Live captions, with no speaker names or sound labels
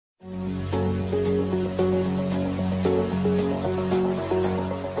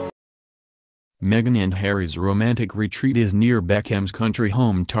Meghan and Harry's romantic retreat is near Beckham's country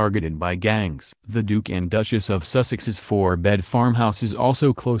home targeted by gangs. The Duke and Duchess of Sussex's four-bed farmhouse is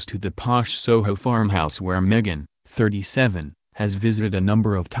also close to the posh Soho farmhouse where Meghan, 37, has visited a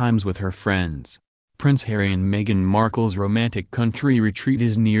number of times with her friends. Prince Harry and Meghan Markle's romantic country retreat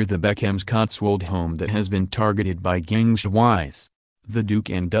is near the Beckhams Cotswold home that has been targeted by gangs twice. The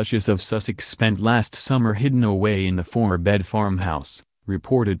Duke and Duchess of Sussex spent last summer hidden away in the four-bed farmhouse,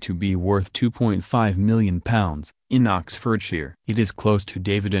 reported to be worth £2.5 million, in Oxfordshire. It is close to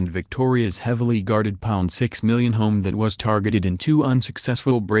David and Victoria's heavily guarded £6 million home that was targeted in two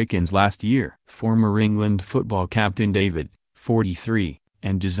unsuccessful break-ins last year. Former England football captain David, 43,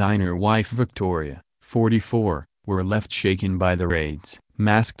 and designer wife Victoria, 44, were left shaken by the raids.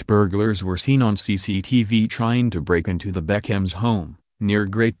 Masked burglars were seen on CCTV trying to break into the Beckhams' home, near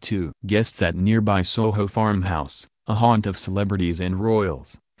Great 2. Guests at nearby Soho farmhouse, a haunt of celebrities and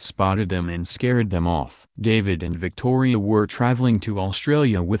royals, spotted them and scared them off. David and Victoria were traveling to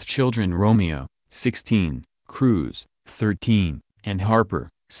Australia with children Romeo, 16, Cruz, 13, and Harper,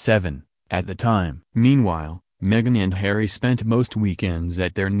 7, at the time. Meanwhile, Meghan and Harry spent most weekends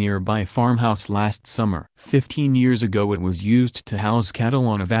at their nearby farmhouse last summer. 15 years ago it was used to house cattle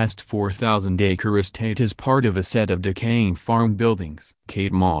on a vast 4,000-acre estate as part of a set of decaying farm buildings.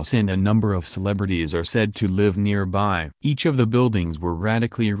 Kate Moss and a number of celebrities are said to live nearby. Each of the buildings were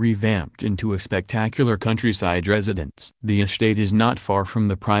radically revamped into a spectacular countryside residence. The estate is not far from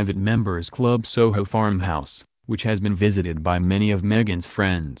the private members club Soho farmhouse, which has been visited by many of Meghan's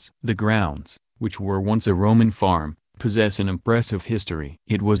friends. The grounds, which were once a Roman farm, possess an impressive history.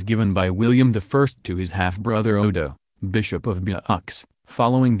 It was given by William I to his half-brother Odo, Bishop of Bucks,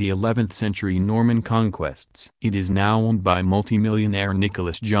 following the 11th century Norman conquests. It is now owned by multimillionaire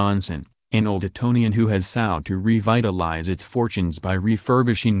Nicholas Johnson, an old Etonian who has sought to revitalize its fortunes by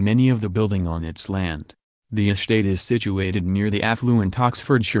refurbishing many of the building on its land. The estate is situated near the affluent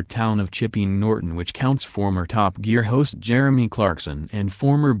Oxfordshire town of Chipping Norton, which counts former Top Gear host Jeremy Clarkson and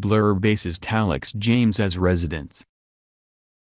former Blur bassist Alex James as residents.